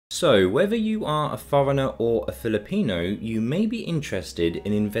So, whether you are a foreigner or a Filipino, you may be interested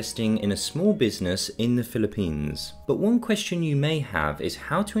in investing in a small business in the Philippines. But one question you may have is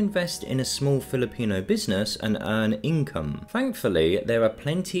how to invest in a small Filipino business and earn income. Thankfully, there are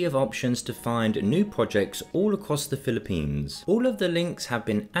plenty of options to find new projects all across the Philippines. All of the links have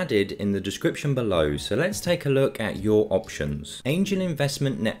been added in the description below, so let's take a look at your options. Angel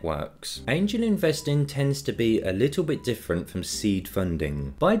investment networks. Angel investing tends to be a little bit different from seed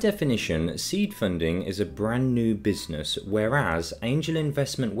funding. By definition, seed funding is a brand new business, whereas angel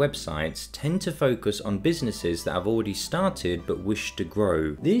investment websites tend to focus on businesses that have already started but wish to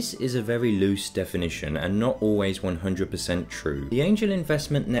grow. This is a very loose definition and not always 100% true. The Angel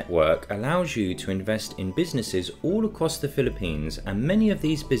Investment Network allows you to invest in businesses all across the Philippines, and many of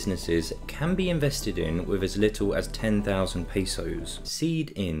these businesses can be invested in with as little as 10,000 pesos.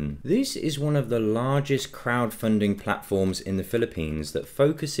 Seed In. This is one of the largest crowdfunding platforms in the Philippines that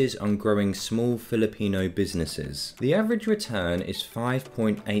focuses on growing small Filipino businesses. The average return is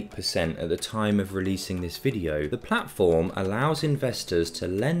 5.8% at the time of releasing this video. The platform allows investors to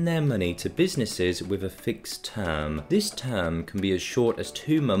lend their money to businesses with a fixed term. This term can be as short as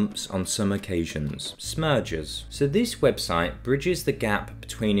 2 months on some occasions. Smurgers. So this website bridges the gap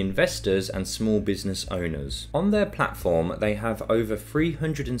between investors and small business owners. On their platform, they have over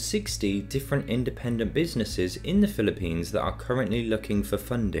 360 different independent businesses in the Philippines that are currently looking for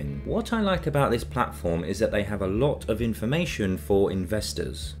funding. What I like about this platform is that they have a lot of information for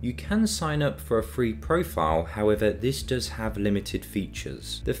investors. You can sign up for a free profile, however this does have limited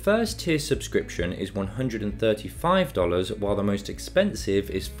features. The first tier subscription is $135, while the most expensive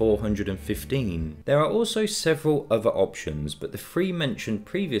is $415. There are also several other options, but the three mentioned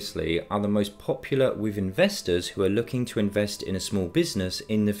previously are the most popular with investors who are looking to invest in a small business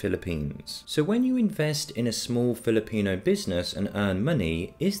in the Philippines. So when you invest in a small Filipino business and earn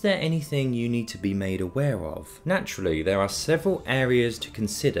money, is there anything you need to be made aware of? Naturally, there are several areas to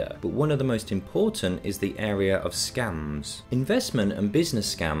consider, but one of the most important is the area of scams. Investment and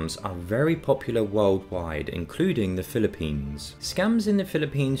business scams are very popular worldwide, including the Philippines. Scams in the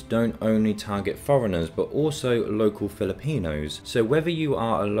Philippines don't only target foreigners, but also local Filipinos. So whether you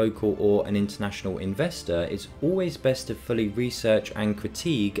are a local or an international investor, it's always best to fully research and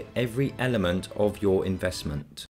critique every element of your investment.